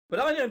But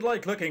I don't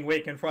like looking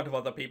weak in front of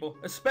other people,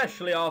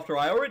 especially after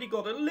I already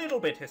got a little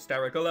bit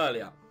hysterical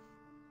earlier.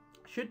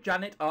 Should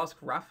Janet ask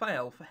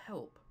Raphael for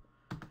help?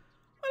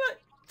 Well,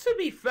 to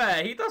be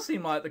fair, he does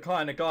seem like the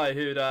kind of guy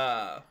who'd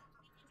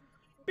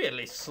be at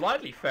least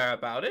slightly fair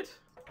about it.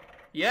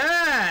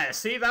 Yeah,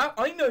 see that?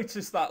 I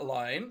noticed that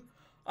line.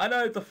 I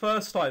know the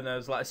first time there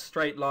was like a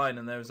straight line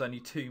and there was only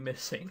 2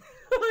 missing.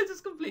 I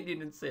just completely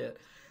didn't see it.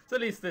 So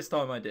at least this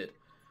time I did.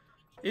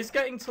 Is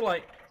getting to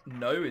like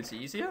know is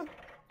easier?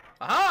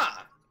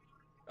 Aha!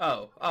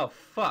 Oh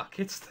fuck,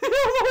 it's the other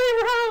way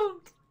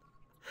around!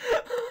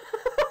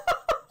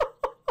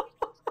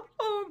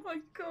 Oh my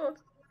god.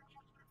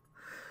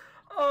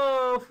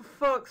 Oh, for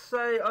fuck's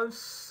sake, I'm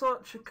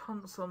such a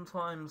cunt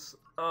sometimes.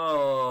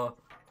 Oh.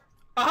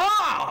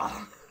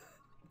 Aha!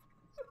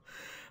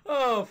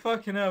 Oh,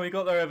 fucking hell, we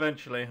got there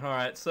eventually.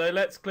 Alright, so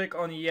let's click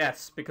on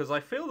yes, because I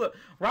feel that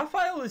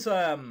Raphael is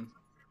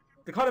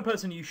the kind of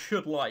person you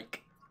should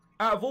like.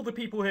 Out of all the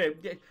people here,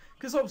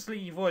 because obviously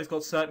you've always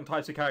got certain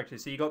types of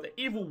characters. So you got the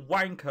evil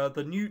wanker,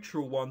 the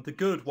neutral one, the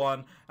good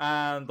one,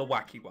 and the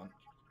wacky one.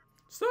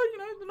 So, you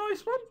know, the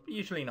nice one,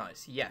 usually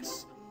nice,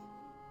 yes.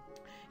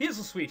 He's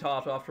a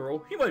sweetheart after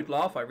all. He won't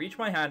laugh. I reach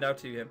my hand out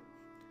to him.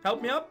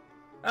 Help me up?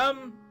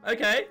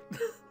 Okay.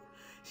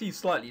 He's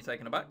slightly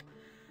taken aback.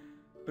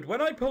 But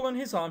when I pull on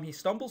his arm, he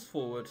stumbles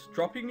forward,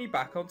 dropping me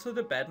back onto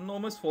the bed and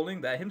almost falling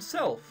there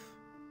himself.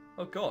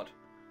 Oh god.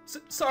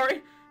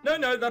 Sorry.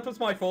 No, that was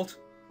my fault.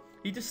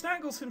 He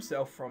distangles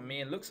himself from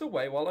me and looks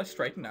away while I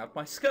straighten out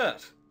my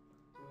skirt.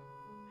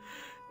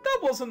 That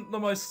wasn't the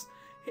most...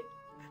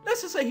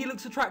 Let's just say he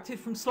looks attractive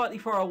from slightly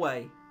far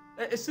away.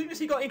 As soon as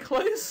he got in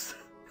close,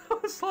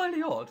 that was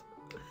slightly odd.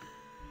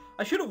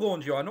 I should have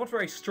warned you, I'm not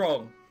very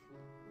strong.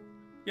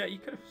 Yeah, you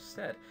could have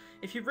said.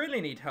 If you really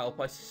need help,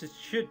 I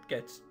should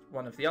get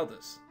one of the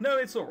others. No,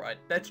 it's alright.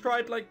 Let's try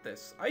it like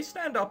this. I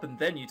stand up and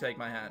then you take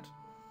my hand.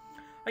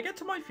 I get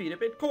to my feet a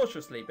bit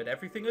cautiously, but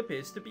everything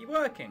appears to be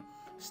working.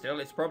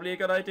 Still, it's probably a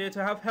good idea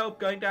to have help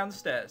going down the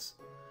stairs.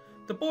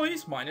 The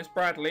boys, minus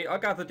Bradley, are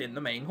gathered in the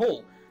main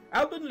hall.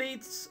 Albin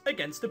leans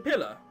against a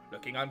pillar,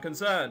 looking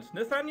unconcerned.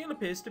 Nathaniel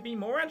appears to be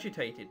more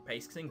agitated,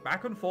 pacing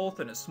back and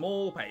forth in a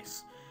small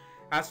pace.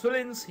 As for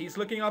Linds, he's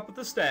looking up at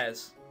the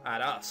stairs.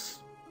 At us.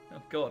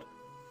 Oh god.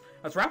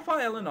 As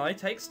Raphael and I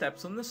take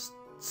steps on the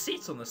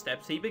seats on the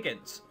steps, he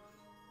begins.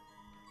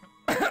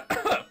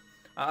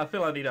 I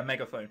feel I need a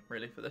megaphone,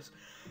 really, for this.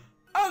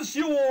 As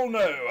you all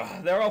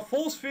know, there are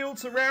force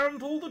fields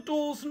around all the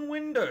doors and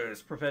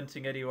windows,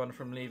 preventing anyone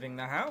from leaving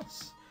the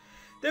house.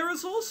 There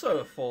is also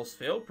a force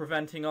field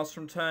preventing us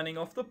from turning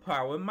off the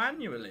power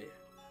manually.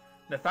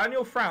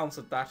 Nathaniel frowns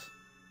at that.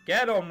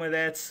 Get on with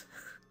it.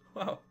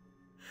 Wow.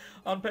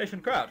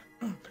 Impatient crowd.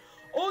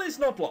 All is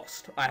not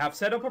lost. I have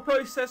set up a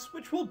process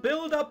which will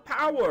build up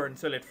power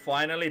until it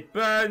finally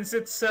burns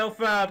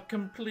itself out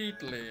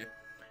completely.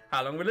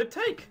 How long will it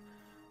take?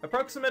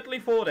 Approximately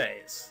 4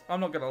 days. I'm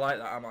not going to like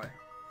that, am I?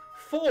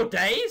 4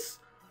 days?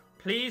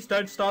 Please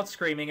don't start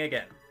screaming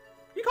again.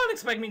 You can't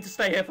expect me to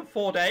stay here for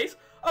 4 days.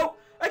 Oh,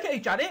 okay,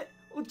 Janet.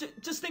 Well,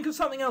 just think of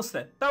something else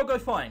then. That'll go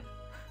fine.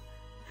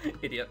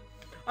 Idiot.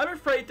 I'm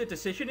afraid the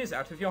decision is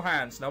out of your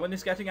hands. No one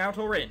is getting out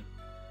or in.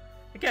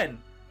 Again,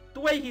 the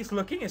way he's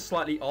looking is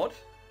slightly odd.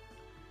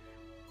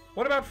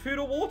 What about food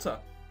or water?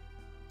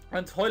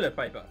 And toilet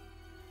paper?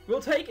 We'll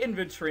take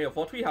inventory of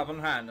what we have on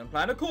hand and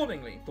plan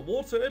accordingly. The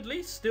water, at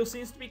least, still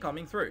seems to be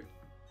coming through.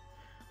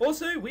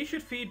 Also, we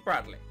should feed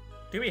Bradley.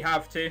 Do we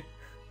have to?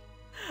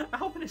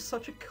 Albin is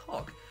such a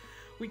cock.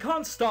 We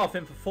can't starve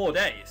him for 4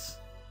 days.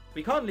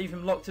 We can't leave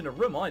him locked in a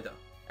room either.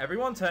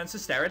 Everyone turns to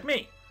stare at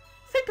me.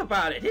 Think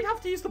about it, he'd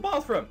have to use the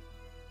bathroom.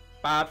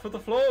 Bad for the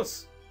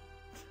floors.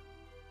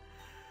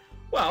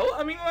 Well,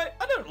 I mean, I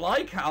don't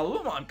like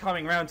how I'm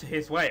coming round to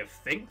his way of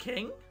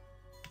thinking.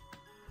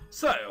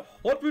 So,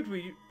 what would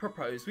we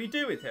propose we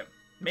do with him?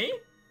 Me?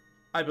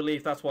 I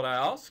believe that's what I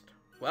asked.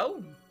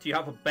 Well, do you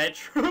have a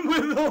bedroom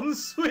with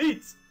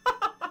ensuite?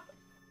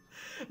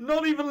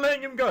 Not even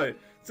letting him go.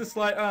 It's just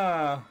like,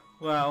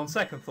 well, on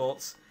second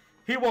thoughts,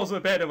 he was a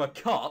bit of a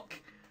cock.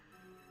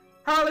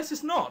 How else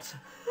is not?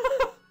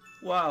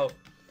 Wow.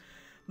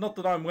 Not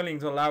that I'm willing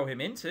to allow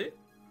him into.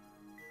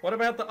 What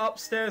about the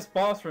upstairs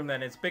bathroom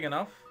then? It's big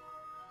enough.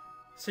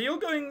 So you're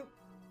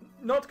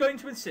not going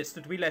to insist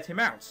that we let him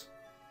out?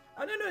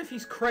 I don't know if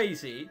he's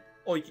crazy,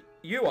 or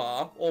you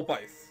are, or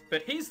both,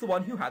 but he's the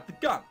one who had the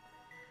gun.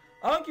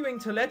 Arguing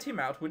to let him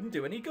out wouldn't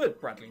do any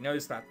good. Bradley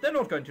knows that. They're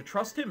not going to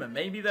trust him, and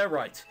maybe they're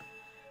right.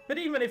 But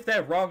even if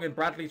they're wrong and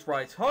Bradley's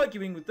right,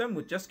 arguing with them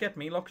would just get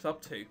me locked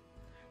up too.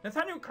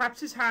 Nathaniel claps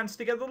his hands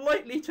together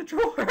lightly to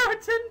draw our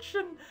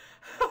attention.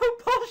 How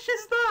posh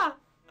is that?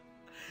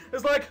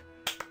 It's like,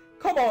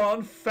 come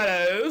on,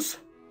 fellows.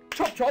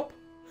 Chop chop.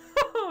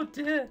 Oh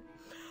dear.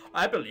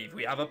 I believe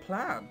we have a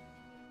plan.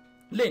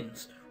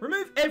 Linds,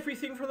 remove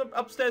everything from the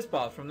upstairs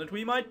bathroom that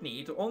we might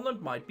need or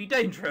that might be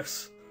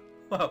dangerous.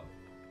 Well,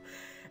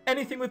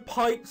 anything with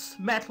pipes,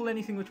 metal,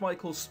 anything which might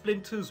cause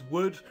splinters,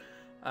 wood.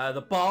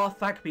 The bath,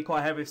 that could be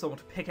quite heavy if someone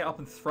to pick it up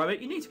and throw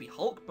it. You need to be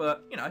Hulk,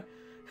 but, you know.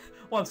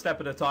 One step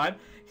at a time.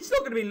 He's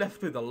not going to be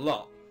left with a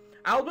lot.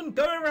 Alban,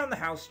 go around the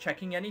house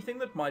checking anything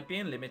that might be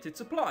in limited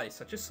supply,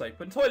 such as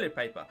soap and toilet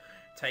paper.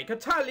 Take a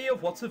tally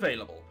of what's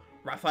available.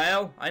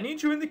 Raphael, I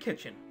need you in the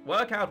kitchen.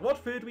 Work out what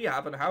food we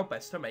have and how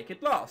best to make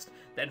it last.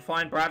 Then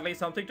find Bradley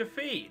something to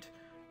feed.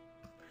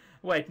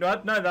 Wait, no,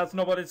 that's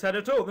not what it said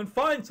at all. Then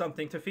find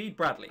something to feed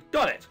Bradley.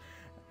 Got it.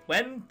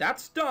 When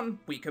that's done,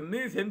 we can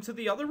move him to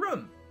the other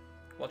room.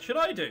 What should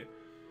I do?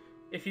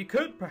 If you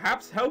could,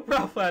 perhaps help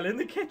Raphael in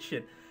the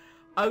kitchen.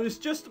 I was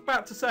just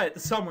about to say at the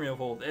summary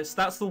of all this,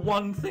 that's the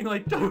one thing I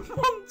don't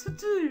want to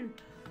do.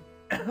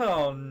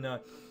 Oh no.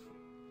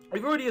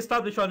 We've already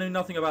established I know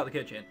nothing about the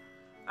kitchen.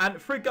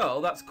 And for a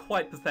girl, that's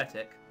quite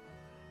pathetic.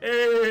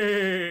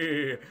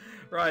 Hey!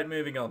 Right,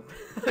 moving on.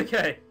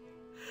 Okay.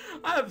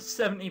 I have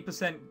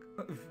 70%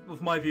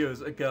 of my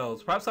viewers are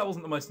girls. Perhaps that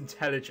wasn't the most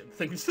intelligent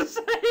thing to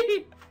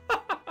say.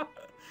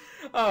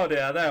 Oh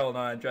dear, they all know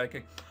I'm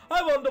joking.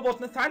 I wonder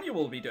what Nathaniel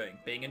will be doing.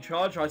 Being in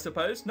charge, I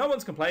suppose. No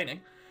one's complaining.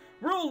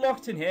 We're all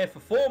locked in here for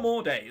 4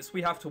 more days.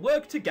 We have to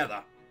work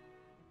together.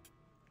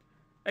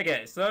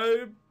 Okay,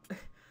 so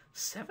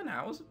 7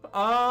 hours?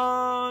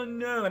 Oh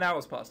no, an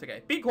hour's passed.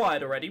 Okay, be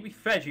quiet already. We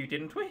fed you,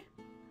 didn't we?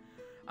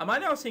 Am I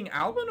now seeing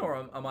Alban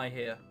or am I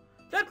here?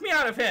 Let me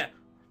out of here!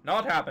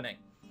 Not happening.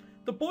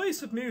 The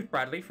boys have moved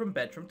Bradley from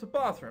bedroom to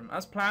bathroom,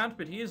 as planned,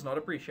 but he is not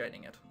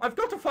appreciating it. I've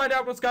got to find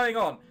out what's going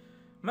on.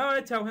 May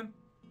I tell him?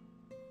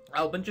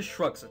 Alban just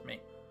shrugs at me.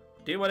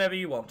 Do whatever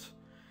you want.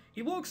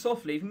 He walks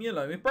off, leaving me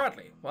alone with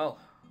Bradley. Well,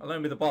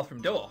 alone with the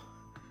bathroom door.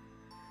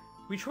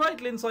 We tried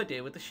Linds'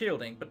 idea with the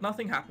shielding, but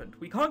nothing happened.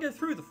 We can't get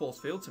through the force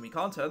fields and we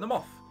can't turn them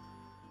off.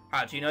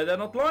 How do you know they're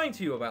not lying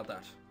to you about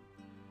that?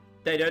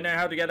 They don't know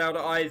how to get out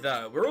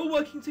either. We're all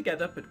working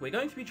together, but we're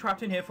going to be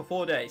trapped in here for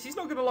 4 days. He's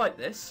not going to like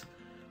this.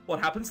 What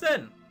happens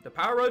then? The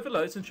power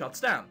overloads and shuts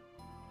down.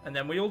 And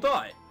then we all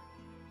die.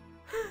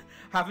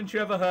 Haven't you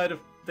ever heard of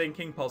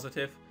thinking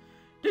positive?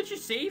 Did you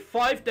see?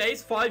 5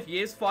 days, 5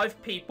 years,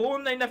 5 people,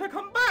 and they never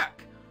come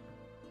back.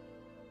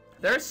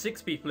 There are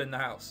 6 people in the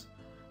house.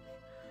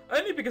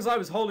 Only because I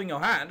was holding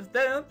your hand,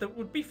 there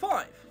would be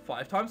 5.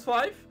 5 times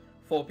 5.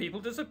 4 people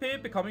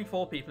disappeared, becoming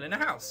 4 people in a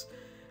house.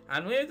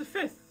 And we're the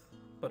 5th.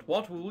 But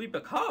what will we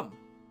become?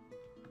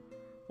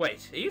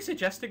 Wait, are you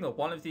suggesting that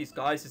one of these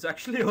guys is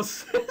actually your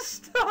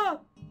sister? I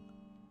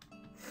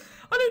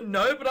don't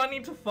know, but I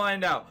need to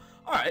find out.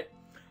 Alright,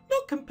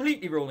 not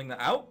completely ruling that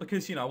out,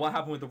 because, you know, what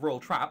happened with the royal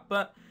trap,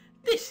 but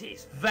this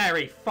is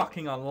very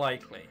fucking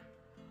unlikely.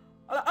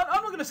 I'm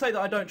not going to say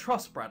that I don't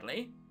trust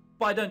Bradley,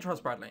 but I don't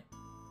trust Bradley.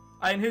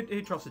 I mean,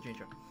 who trusts a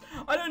ginger?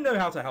 I don't know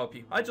how to help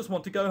you. I just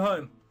want to go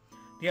home.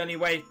 The only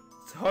way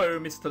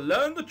home is to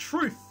learn the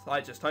truth.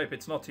 I just hope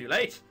it's not too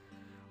late.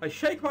 I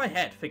shake my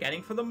head,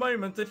 forgetting for the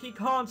moment that he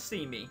can't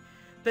see me.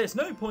 There's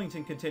no point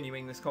in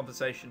continuing this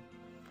conversation.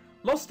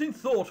 Lost in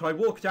thought, I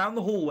walk down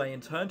the hallway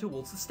and turn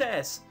towards the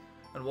stairs,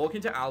 and walk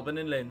into Alban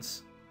and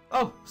Linds.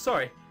 Oh,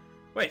 sorry.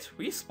 Wait,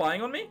 were you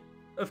spying on me?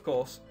 Of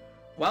course.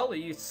 Well, are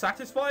you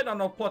satisfied I'm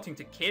not plotting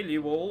to kill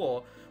you all,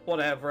 or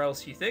whatever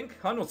else you think?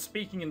 I'm not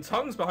speaking in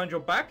tongues behind your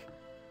back.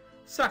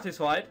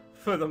 Satisfied,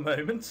 for the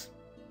moment.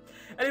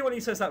 Anyone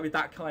who says that with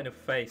that kind of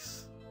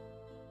face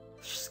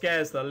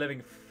scares the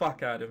living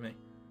fuck out of me.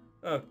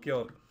 Oh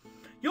god.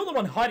 You're the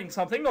one hiding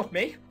something, not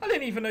me. I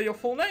didn't even know your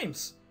full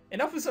names.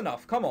 Enough is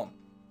enough, come on.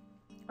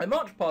 I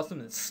march past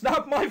them and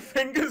snap my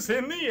fingers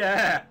in the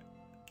air.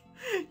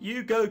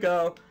 You go,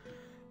 girl.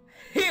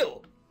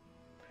 Heel!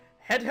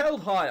 Head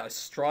held high, I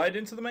stride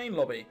into the main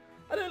lobby.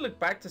 I don't look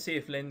back to see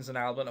if Linds and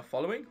Alban are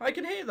following. I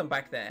can hear them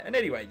back there. And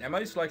anyway, they're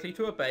most likely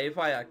to obey if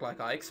I act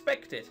like I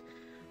expect it.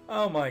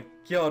 Oh my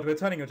god, we're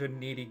turning into a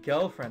needy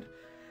girlfriend.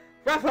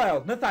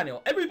 Raphael,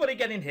 Nathaniel, everybody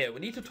get in here. We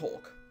need to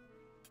talk.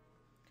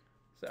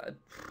 So,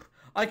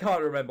 I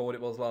can't remember what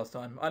it was last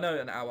time. I know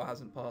an hour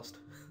hasn't passed.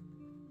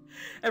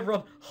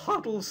 Everyone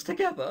huddles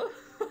together.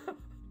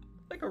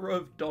 like a row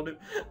of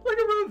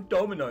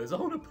dominoes. I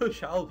want to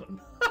push Alban.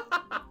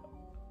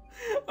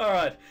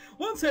 Alright,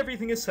 once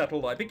everything is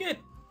settled, I begin.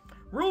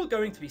 We're all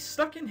going to be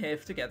stuck in here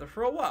together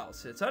for a while,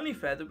 so it's only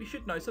fair that we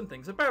should know some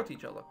things about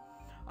each other.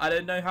 I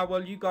don't know how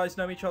well you guys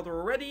know each other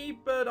already,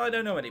 but I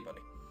don't know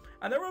anybody.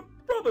 And there are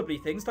probably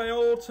things I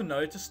ought to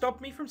know to stop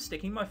me from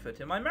sticking my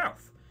foot in my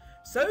mouth.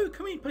 So,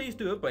 can we please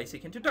do a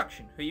basic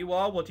introduction? Who you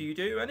are, what do you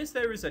do, and if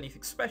there is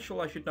anything special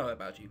I should know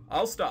about you?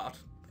 I'll start.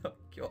 Oh,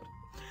 God.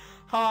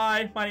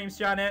 Hi, my name's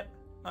Janet.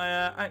 I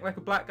act like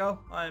a black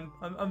girl. I'm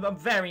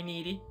very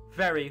needy.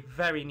 Very,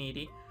 very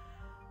needy.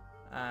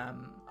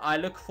 I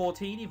look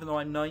 14, even though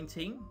I'm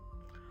 19.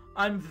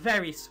 I'm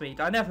very sweet.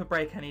 I never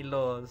break any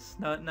laws.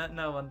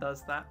 No one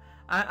does that.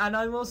 And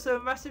I'm also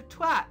a massive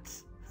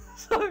twat.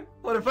 So,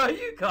 what about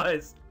you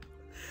guys?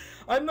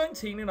 I'm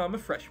 19 and I'm a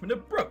freshman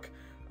at Brook.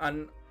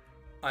 And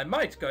I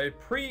might go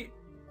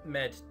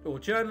pre-med or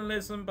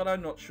journalism, but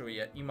I'm not sure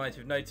yet. You might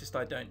have noticed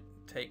I don't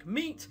take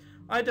meat.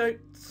 I don't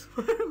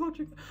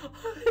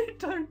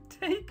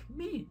take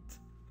meat.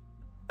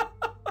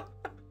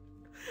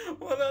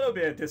 Well, that'll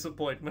be a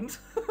disappointment.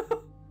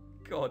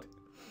 God.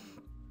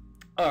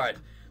 Alright,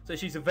 so So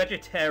she's a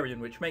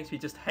vegetarian, which makes me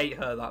just hate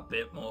her that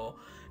bit more.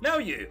 Now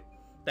you.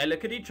 They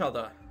look at each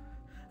other.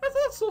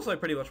 That's also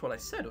pretty much what I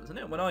said, wasn't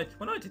it? When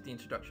I did the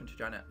introduction to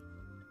Janet.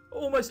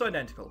 Almost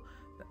identical.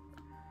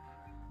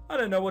 I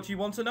don't know what you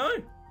want to know.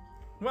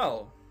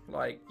 Well,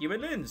 like you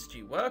and Linds, do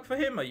you work for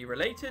him? Are you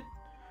related?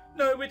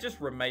 No, we're just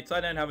roommates.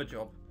 I don't have a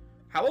job.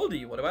 How old are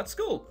you? What about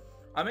school?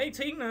 I'm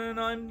 18 and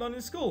I'm not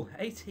in school.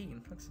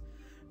 18? That's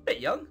a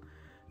bit young.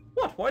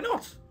 What? Why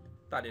not?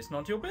 That is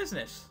not your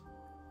business.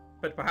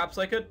 But perhaps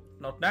I could...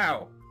 Not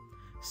now.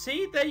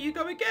 See, there you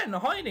go again,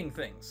 hiding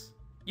things.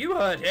 You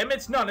heard him.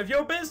 It's none of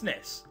your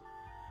business.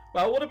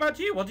 Well, what about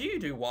you? What do you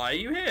do? Why are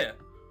you here?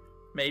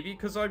 Maybe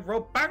because I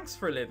rob banks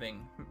for a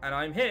living. And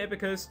I'm here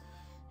because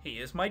he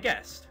is my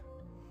guest.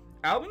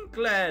 Albin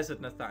glares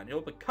at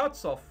Nathaniel, but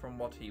cuts off from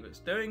what he was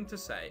doing to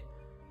say.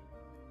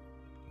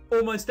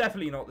 Almost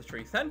definitely not the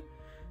truth, then.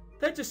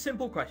 They're just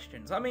simple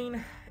questions. I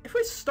mean, if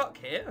we're stuck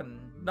here, and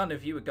none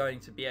of you are going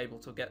to be able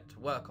to get to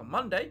work on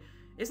Monday,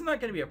 isn't that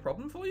going to be a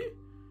problem for you?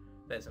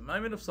 There's a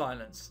moment of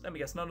silence. Let me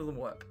guess, none of them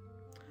work.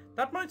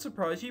 That might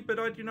surprise you, but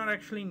I do not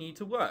actually need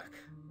to work.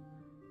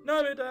 No,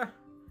 it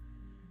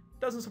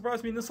doesn't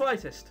surprise me in the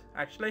slightest,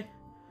 actually.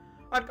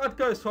 I'd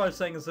go as far as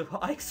saying as if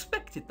I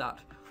expected that.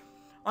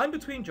 I'm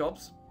between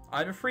jobs.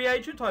 I'm a free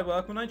agent. I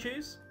work when I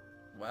choose.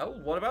 Well,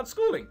 what about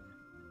schooling?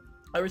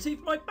 I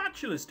received my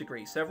bachelor's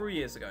degree several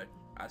years ago.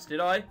 As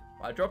did I.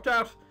 I dropped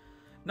out.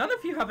 None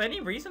of you have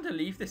any reason to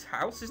leave this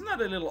house. Isn't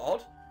that a little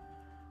odd?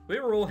 We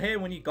were all here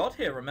when you got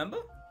here, remember?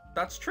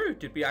 That's true.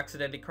 Did we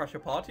accidentally crash a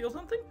party or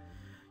something?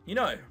 You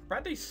know,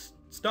 Bradley's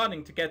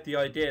starting to get the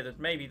idea that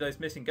maybe those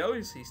missing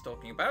ghosts he's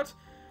talking about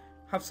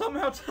have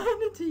somehow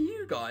turned into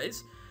you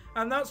guys,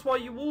 and that's why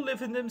you all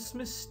live in this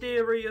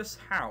mysterious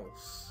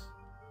house.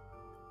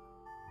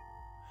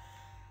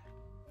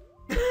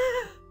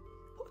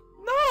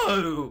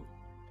 No!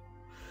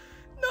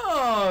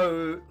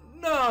 No!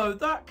 No,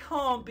 that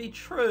can't be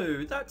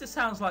true. That just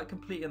sounds like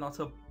complete and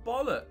utter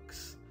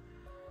bollocks.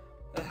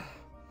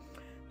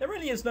 There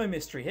really is no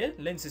mystery here.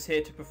 Linds is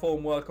here to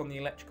perform work on the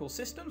electrical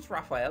systems.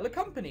 Raphael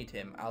accompanied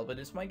him. Albert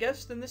is my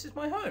guest, and this is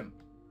my home.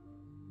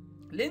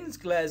 Linds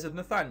glares at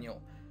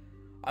Nathaniel.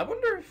 I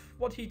wonder if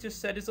what he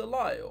just said is a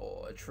lie,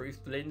 or a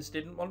truth Linds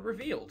didn't want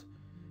revealed.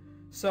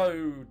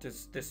 So,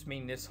 does this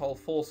mean this whole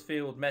force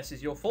field mess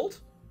is your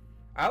fault?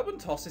 Albert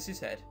tosses his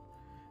head.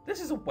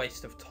 This is a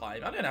waste of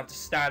time. I don't have to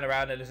stand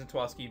around and listen to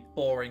ask you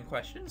boring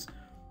questions.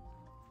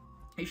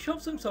 He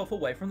shoves himself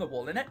away from the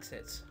wall and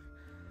exits.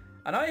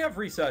 And I have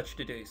research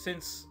to do,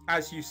 since,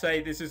 as you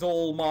say, this is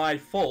all my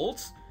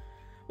fault.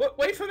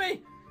 Wait for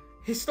me!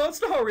 He starts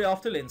to hurry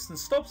after Linds and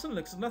stops and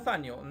looks at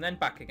Nathaniel and then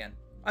back again.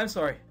 I'm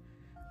sorry.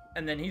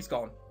 And then he's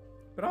gone.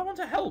 But I want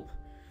to help.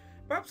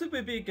 Perhaps it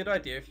would be a good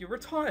idea if you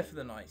retire for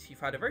the night. You've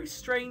had a very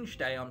strange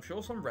day. I'm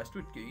sure some rest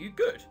would do you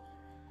good.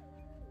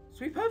 To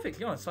be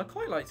perfectly honest, I'd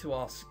quite like to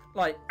ask...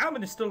 Like,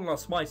 Alvin is still on our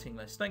smiting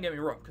list, don't get me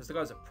wrong, because the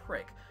guy's a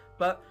prick.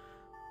 But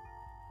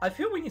I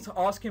feel we need to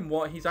ask him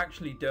what he's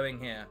actually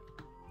doing here.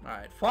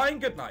 Alright, fine,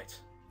 good night.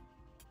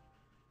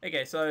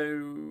 Okay,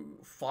 so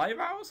 5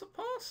 hours have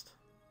passed?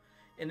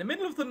 In the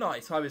middle of the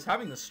night, I was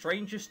having the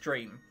strangest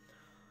dream.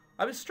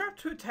 I was strapped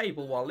to a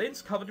table while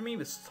Linds covered me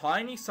with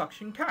tiny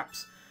suction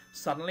caps.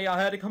 Suddenly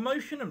I heard a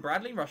commotion and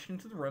Bradley rushed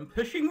into the room,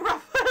 pushing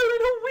Raphael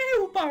in a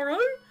wheelbarrow.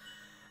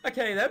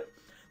 Okay then.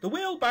 The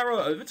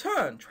wheelbarrow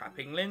overturned,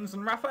 trapping Linds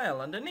and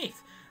Raphael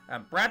underneath,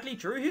 and Bradley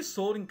drew his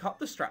sword and cut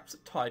the straps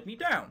that tied me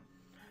down.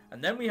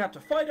 And then we had to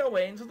fight our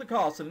way into the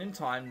castle in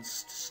time to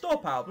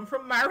stop Albin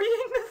from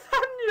marrying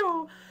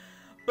Nathaniel.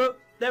 But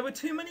there were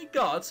too many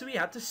guards, so we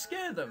had to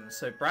scare them,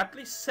 so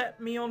Bradley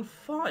set me on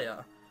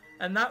fire.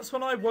 And that's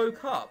when I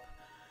woke up.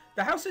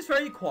 The house is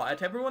very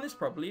quiet, everyone is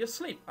probably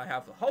asleep. I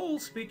have the whole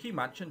spooky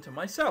mansion to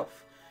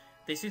myself.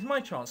 This is my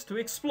chance to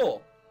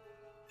explore.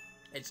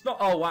 It's not...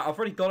 Oh, wow, I've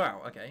already got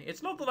out. Okay.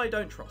 It's not that I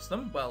don't trust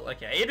them. Well,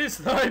 okay, it is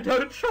that I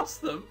don't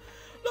trust them.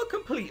 Not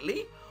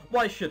completely.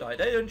 Why should I?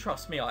 They don't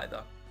trust me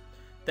either.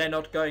 They're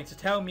not going to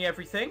tell me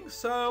everything,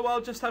 so I'll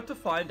just have to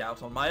find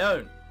out on my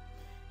own.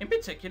 In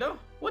particular,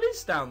 what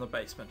is down the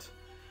basement?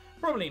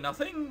 Probably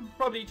nothing.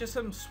 Probably just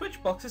some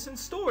switch boxes and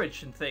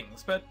storage and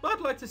things, but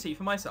I'd like to see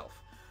for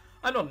myself.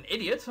 I'm not an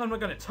idiot. I'm not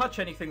going to touch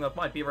anything that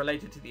might be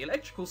related to the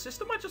electrical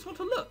system. I just want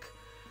to look.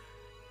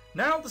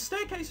 Now, the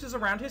staircase is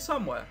around here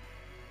somewhere.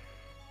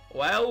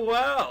 Well,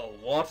 well,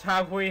 what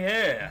have we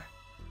here?